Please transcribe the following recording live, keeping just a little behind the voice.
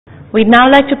We'd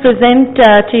now like to present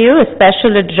to you a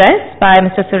special address by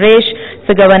Mr. Suresh,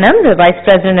 Sugavanam, the Vice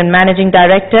President and Managing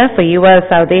Director for UL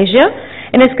South Asia.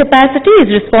 In his capacity, he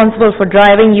is responsible for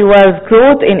driving UL's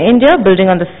growth in India,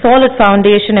 building on the solid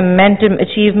foundation and momentum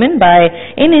achievement by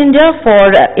In India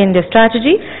for India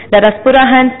strategy. Let us put our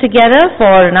hands together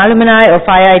for an alumni of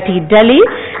IIT Delhi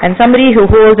and somebody who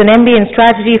holds an MBA in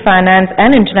strategy, finance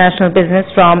and international business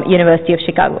from University of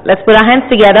Chicago. Let's put our hands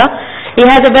together. He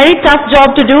has a very tough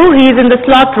job to do. He is in the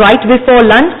slot right before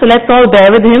lunch, so let's all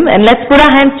bear with him and let's put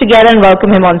our hands together and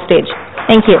welcome him on stage.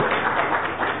 Thank you.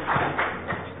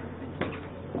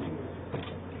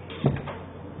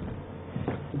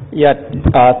 Yeah,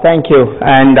 thank you,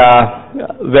 and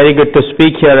very good to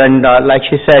speak here, and like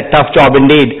she said, tough job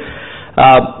indeed,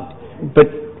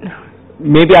 but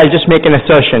maybe I'll just make an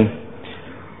assertion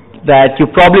that you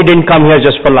probably didn't come here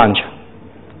just for lunch.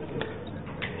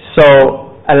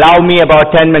 So allow me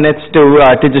about 10 minutes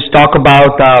to just talk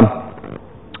about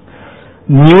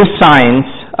new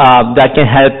science that can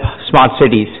help smart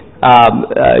cities.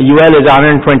 UL is a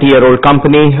 120-year-old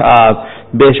company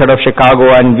based out of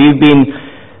Chicago, and we've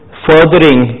been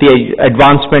furthering the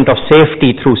advancement of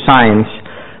safety through science,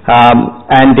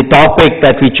 and the topic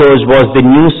that we chose was the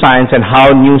new science and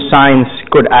how new science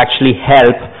could actually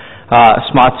help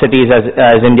smart cities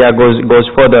as India goes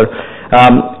further.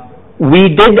 We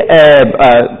do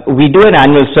an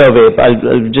annual survey.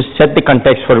 I'll just set the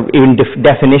context for even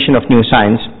definition of new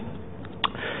science.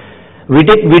 We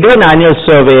do an annual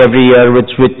survey every year which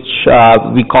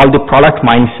we call the product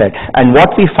mindset, and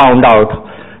what we found out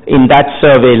in that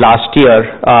survey last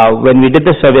year, when we did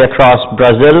the survey across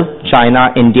Brazil,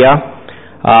 China, India,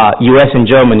 US and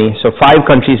Germany, so 5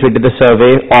 countries we did the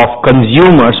survey of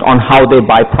consumers on how they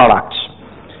buy products.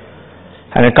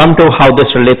 And I'll come to how this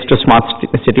relates to smart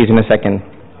cities in a second.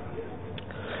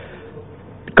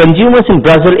 Consumers in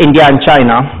Brazil, India and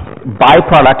China buy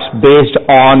products based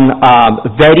on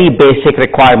very basic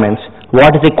requirements.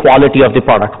 What is the quality of the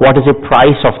product? What is the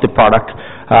price of the product?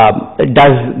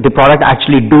 Does the product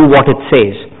actually do what it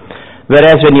says?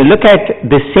 Whereas when you look at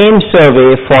the same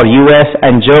survey for US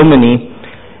and Germany,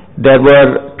 there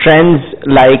were trends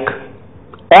like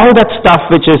all that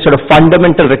stuff which is sort of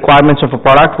fundamental requirements of a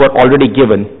product were already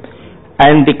given.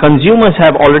 And the consumers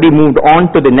have already moved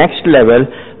on to the next level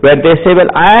where they say,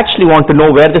 well, I actually want to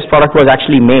know where this product was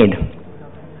actually made.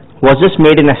 Was this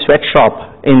made in a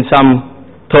sweatshop in some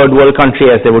third world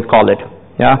country, as they would call it?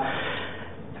 Yeah.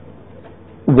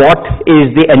 What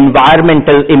is the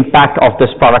environmental impact of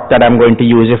this product that I'm going to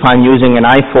use? If I'm using an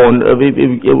iPhone,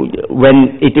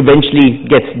 when it eventually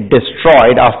gets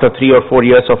destroyed after 3 or 4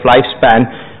 years of lifespan,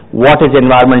 what is the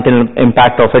environmental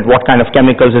impact of it? What kind of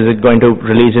chemicals is it going to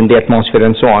release in the atmosphere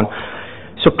and so on?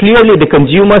 So clearly the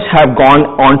consumers have gone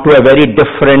on to a very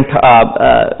different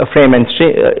frame, and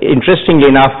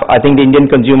interestingly enough, I think the Indian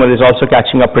consumer is also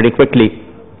catching up pretty quickly.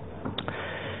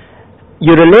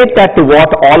 You relate that to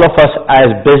what all of us as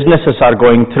businesses are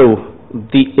going through.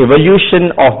 The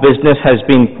evolution of business has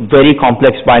been very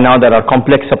complex by now. There are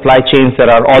complex supply chains.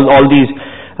 There are all these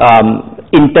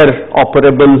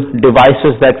interoperable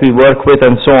devices that we work with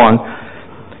and so on.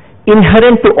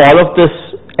 Inherent to all of this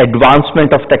advancement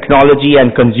of technology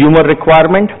and consumer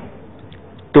requirement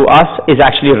to us is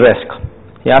actually risk.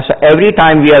 Yeah, so every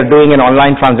time we are doing an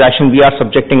online transaction, we are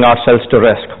subjecting ourselves to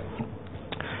risk.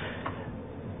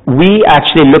 We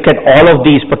actually look at all of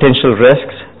these potential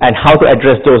risks and how to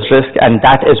address those risks, and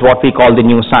that is what we call the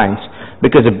new science.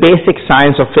 Because the basic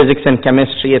science of physics and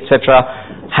chemistry, etc.,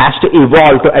 has to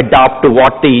evolve to adapt to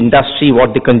what the industry,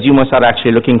 what the consumers are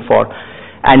actually looking for.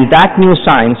 And that new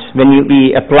science, when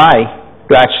we apply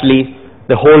to actually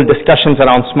the whole discussions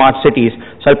around smart cities.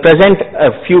 So I'll present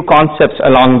a few concepts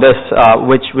along this,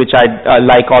 which I'd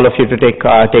like all of you to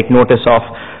take notice of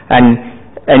and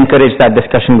encourage that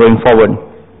discussion going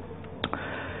forward.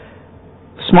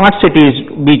 Smart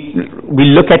cities, we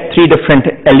look at 3 different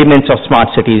elements of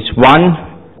smart cities. One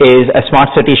is a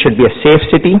smart city should be a safe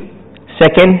city.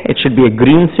 Second, it should be a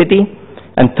green city.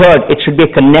 And third, it should be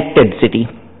a connected city.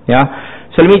 Yeah.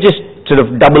 So let me just sort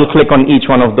of double click on each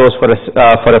one of those for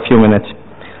a few minutes.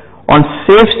 On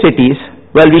safe cities,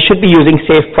 well, we should be using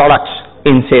safe products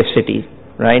in safe cities,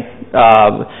 right?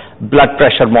 Blood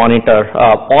pressure monitor,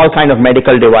 all kind of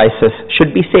medical devices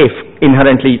should be safe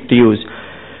inherently to use.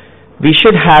 We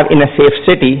should have in a safe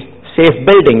city, safe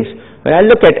buildings. When I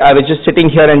was just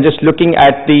sitting here and just looking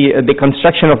at the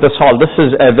construction of this hall. This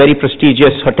is a very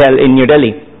prestigious hotel in New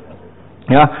Delhi.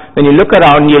 Yeah, when you look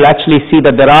around, you'll actually see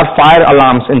that there are fire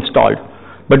alarms installed.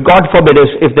 But God forbid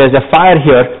if there's a fire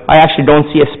here, I actually don't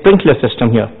see a sprinkler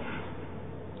system here.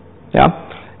 Yeah,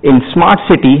 In smart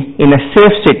city, in a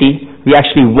safe city, we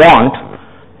actually want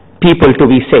people to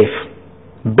be safe,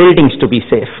 buildings to be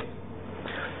safe.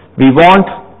 We want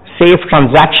safe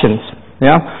transactions.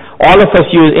 Yeah? All of us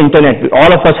use internet,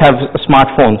 all of us have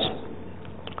smartphones.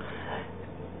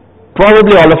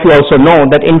 Probably all of you also know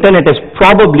that internet is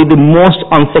probably the most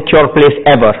unsecure place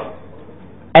ever.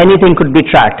 Anything could be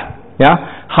tracked.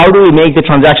 Yeah? How do we make the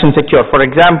transaction secure? For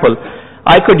example,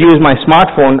 I could use my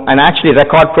smartphone and actually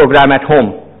record program at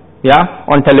home, yeah,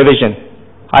 on television.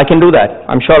 I can do that.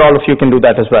 I'm sure all of you can do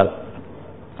that as well.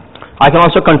 I can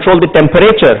also control the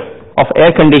temperature of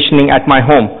air conditioning at my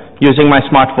home using my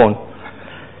smartphone.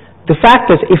 The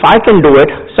fact is, if I can do it,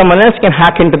 someone else can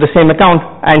hack into the same account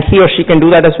and he or she can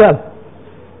do that as well.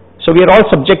 So we are all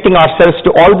subjecting ourselves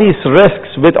to all these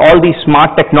risks with all these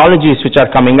smart technologies which are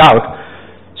coming out.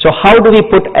 So how do we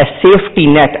put a safety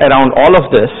net around all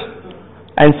of this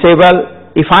and say, well,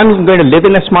 if I'm going to live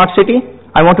in a smart city,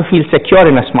 I want to feel secure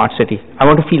in a smart city. I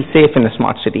want to feel safe in a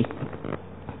smart city.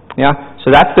 Yeah,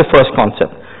 so that's the first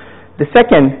concept. The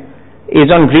second is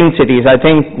on green cities. I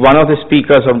think one of the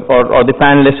speakers or the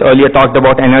panelists earlier talked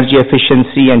about energy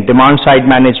efficiency and demand side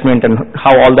management and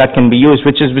how all that can be used,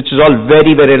 which is all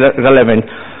very, very relevant,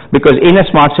 because in a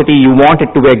smart city you want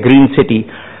it to be a green city,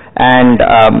 and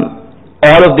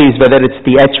all of these, whether it's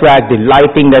the HVAC, the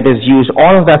lighting that is used,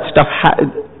 all of that stuff,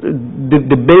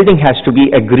 the building has to be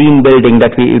a green building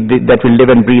that we live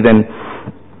and breathe in.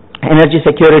 Energy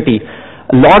security.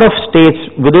 A lot of states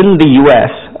within the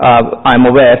US, I'm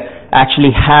aware,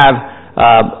 actually have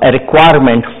a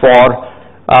requirement for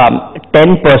 10%,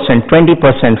 20%,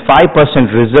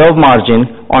 5% reserve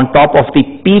margin on top of the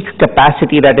peak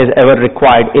capacity that is ever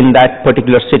required in that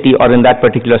particular city or in that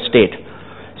particular state.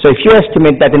 So if you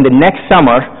estimate that in the next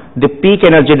summer, the peak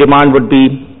energy demand would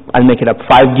be, I'll make it up,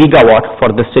 5 gigawatt for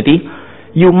the city,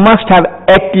 you must have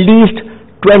at least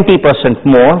 20%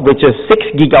 more, which is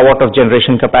 6 gigawatt of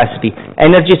generation capacity.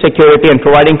 Energy security and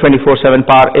providing 24/7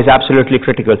 power is absolutely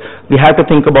critical. We have to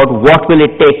think about what will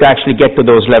it take to actually get to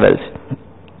those levels.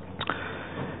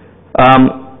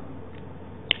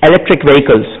 Electric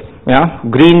vehicles. Yeah?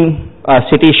 Green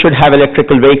cities should have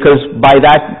electrical vehicles. By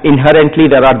that, inherently,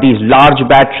 there are these large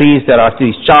batteries, there are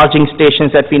these charging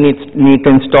stations that we need to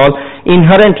install.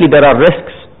 Inherently, there are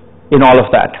risks in all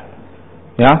of that.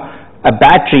 Yeah? A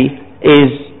battery is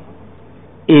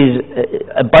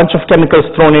a bunch of chemicals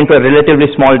thrown into a relatively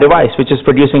small device which is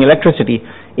producing electricity.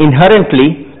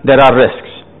 Inherently, there are risks.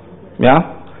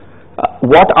 Yeah?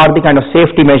 What are the kind of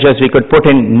safety measures we could put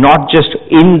in, not just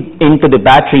into the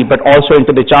battery, but also into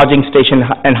the charging station,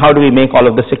 and how do we make all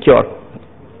of this secure?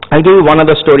 I'll give you one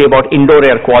other story about indoor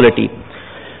air quality.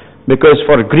 Because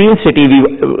for green city,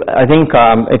 I think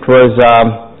it was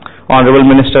Honorable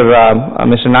Minister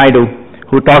Mr. Naidu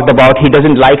who talked about he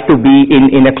doesn't like to be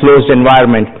in a closed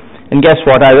environment. And guess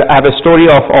what? I have a story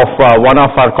of one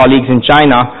of our colleagues in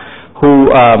China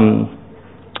who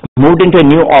moved into a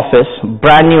new office,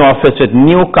 brand new office with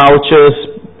new couches,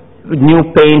 new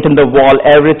paint in the wall,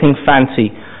 everything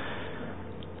fancy.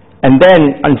 And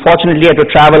then, unfortunately, he had to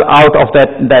travel out of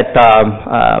that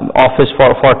office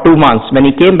for 2 months. When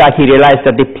he came back, he realized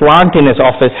that the plant in his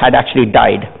office had actually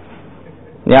died.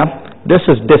 Yeah? This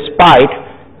is despite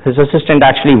his assistant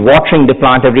actually watering the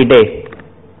plant every day.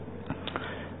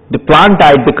 The plant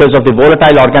died because of the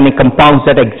volatile organic compounds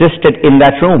that existed in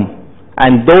that room.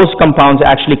 And those compounds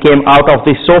actually came out of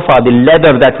the sofa, the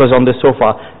leather that was on the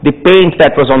sofa, the paint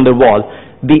that was on the wall,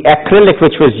 the acrylic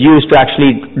which was used to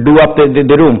actually do up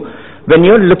the room. When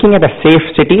you're looking at a safe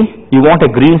city, you want a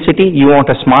green city, you want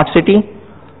a smart city,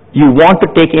 you want to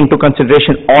take into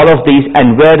consideration all of these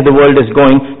and where the world is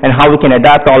going and how we can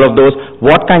adapt all of those,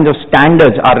 what kinds of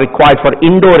standards are required for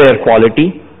indoor air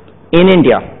quality in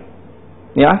India.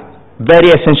 Yeah, very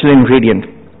essential ingredient.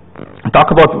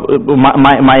 Talk about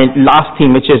my last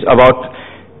theme, which is about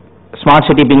smart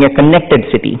city being a connected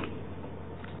city.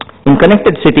 In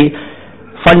connected city,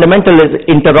 fundamental is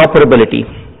interoperability.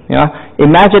 Yeah?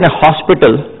 Imagine a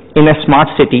hospital in a smart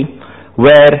city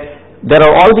where there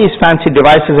are all these fancy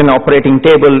devices in operating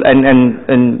table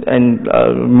and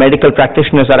medical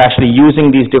practitioners are actually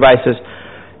using these devices.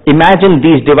 Imagine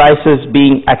these devices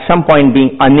being at some point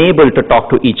being unable to talk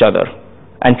to each other,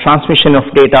 and transmission of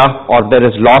data, or there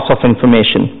is loss of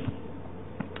information.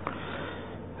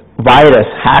 Virus,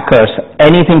 hackers,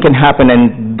 anything can happen,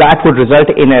 and that would result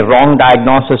in a wrong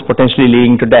diagnosis, potentially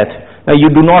leading to death. Now, you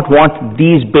do not want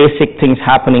these basic things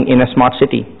happening in a smart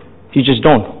city. You just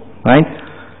don't, right?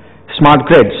 Smart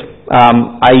grids.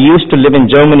 I used to live in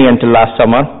Germany until last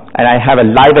summer, and I have a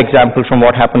live example from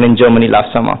what happened in Germany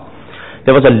last summer.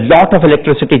 There was a lot of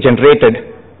electricity generated,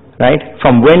 right,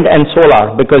 from wind and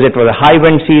solar, because it was a high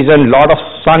wind season, lot of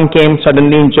sun came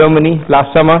suddenly in Germany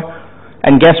last summer,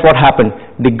 and guess what happened?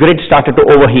 The grid started to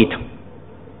overheat.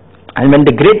 And when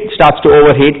the grid starts to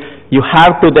overheat, you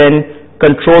have to then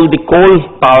control the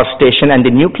coal power station and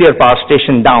the nuclear power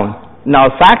station down.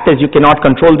 Now, fact is, you cannot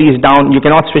control these down, you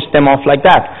cannot switch them off like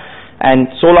that. And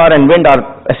solar and wind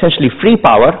are essentially free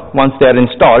power once they are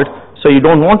installed, so you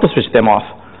don't want to switch them off.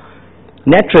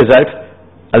 Net result,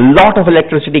 a lot of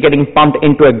electricity getting pumped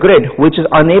into a grid which is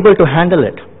unable to handle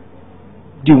it.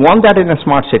 Do you want that in a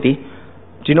smart city?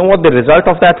 Do you know what the result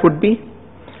of that would be?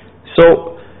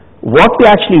 So, what we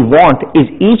actually want is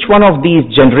each one of these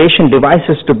generation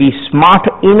devices to be smart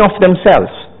in of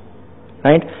themselves,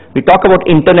 right? We talk about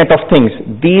Internet of Things.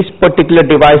 These particular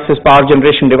devices, power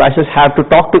generation devices, have to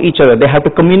talk to each other. They have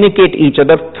to communicate each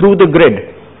other through the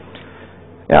grid.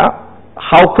 Yeah?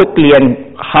 How quickly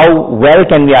and how well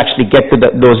can we actually get to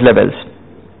those levels?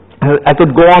 I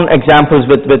could go on examples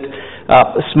with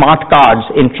smart cards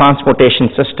in transportation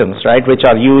systems, right, which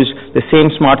are used, the same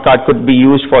smart card could be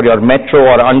used for your metro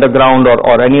or underground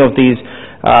or any of these,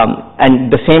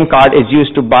 and the same card is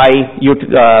used to buy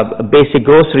basic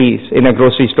groceries in a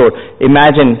grocery store.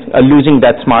 Imagine losing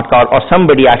that smart card, or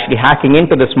somebody actually hacking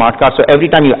into the smart card, so every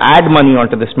time you add money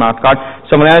onto the smart card,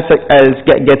 someone else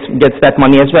gets that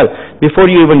money as well.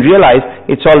 Before you even realize,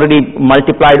 it's already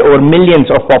multiplied over millions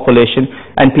of population,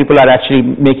 and people are actually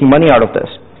making money out of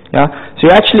this. Yeah? So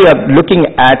you actually are looking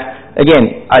at,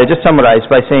 again, I'll just summarize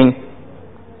by saying,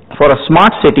 for a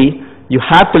smart city, you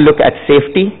have to look at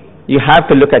safety, you have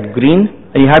to look at green,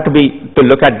 and you have to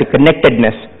look at the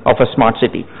connectedness of a smart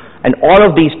city. And all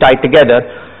of these tied together.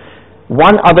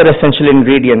 One other essential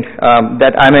ingredient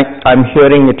that I'm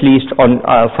hearing at least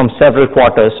from several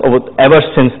quarters, ever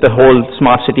since the whole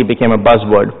smart city became a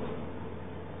buzzword.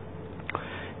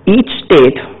 Each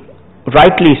state,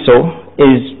 rightly so,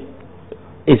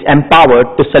 is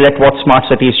empowered to select what smart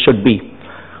cities should be.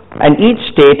 And each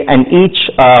state and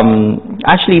each,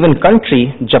 actually even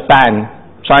country, Japan,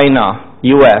 China,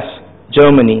 US,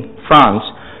 Germany, France,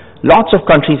 lots of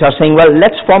countries are saying, well,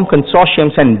 let's form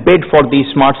consortiums and bid for these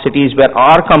smart cities where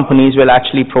our companies will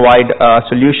actually provide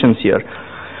solutions here.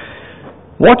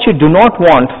 What you do not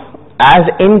want as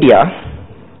India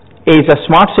is a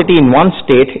smart city in one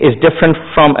state is different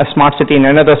from a smart city in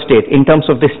another state in terms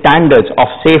of the standards of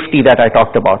safety that I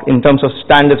talked about, in terms of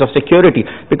standards of security.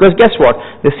 Because guess what?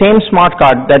 The same smart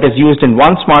card that is used in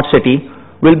one smart city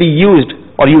will be used,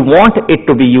 or you want it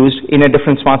to be used in a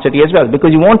different smart city as well, because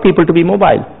you want people to be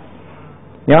mobile.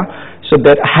 Yeah? So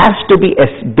there has to be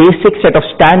a basic set of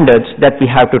standards that we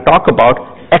have to talk about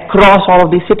across all of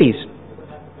these cities.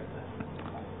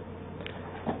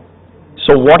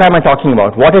 So what am I talking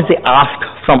about? What is the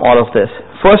ask from all of this?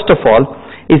 First of all,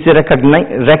 is the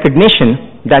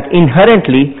recognition that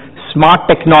inherently smart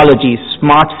technologies,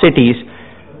 smart cities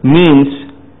means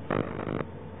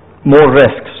more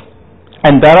risks.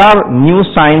 And there are new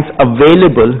science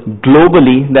available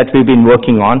globally that we've been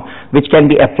working on, which can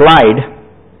be applied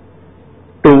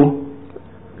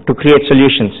to create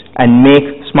solutions and make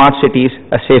smart cities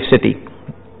a safe city.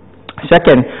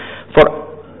 Second, for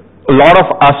a lot of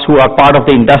us who are part of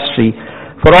the industry,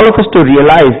 for all of us to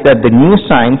realize that the new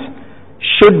science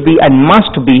should be and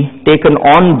must be taken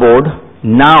on board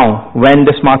now when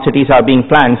the smart cities are being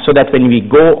planned, so that when we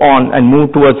go on and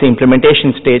move towards the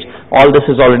implementation stage, all this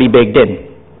is already baked in.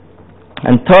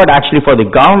 And third, actually for the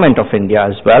government of India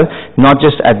as well, not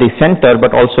just at the center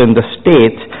but also in the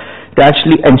states, to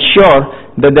actually ensure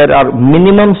that there are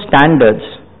minimum standards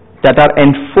that are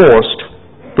enforced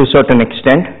to a certain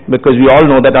extent, because we all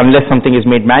know that unless something is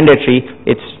made mandatory,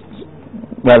 it's,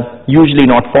 well, usually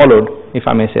not followed, if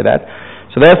I may say that.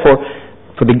 So therefore,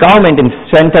 for the government in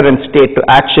center and state to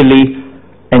actually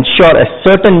ensure a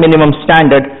certain minimum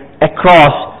standard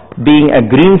across being a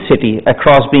green city,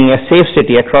 across being a safe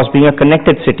city, across being a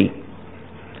connected city.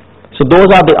 So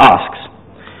those are the asks.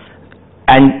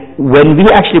 And when we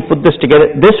actually put this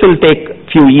together, this will take a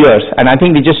few years, and I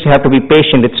think we just have to be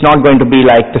patient. It's not going to be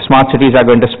like the smart cities are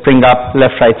going to spring up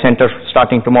left, right, center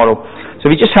starting tomorrow.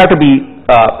 So we just have to be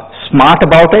smart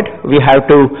about it. We have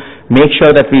to make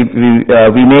sure that we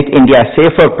make India a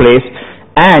safer place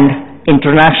and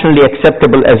internationally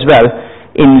acceptable as well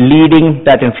in leading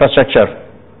that infrastructure.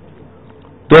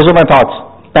 Those are my thoughts.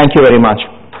 Thank you very much.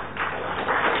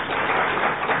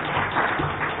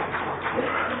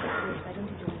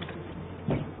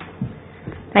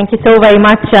 Thank you so very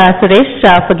much, Suresh,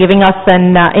 for giving us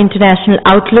an international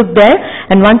outlook there.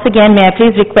 And once again, may I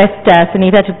please request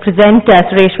Sunita to present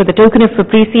Suresh with a token of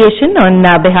appreciation on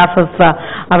behalf of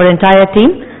our entire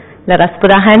team. Let us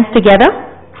put our hands together.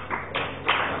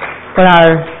 for our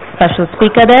special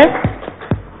speaker there.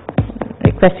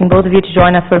 Requesting both of you to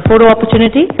join us for a photo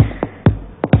opportunity.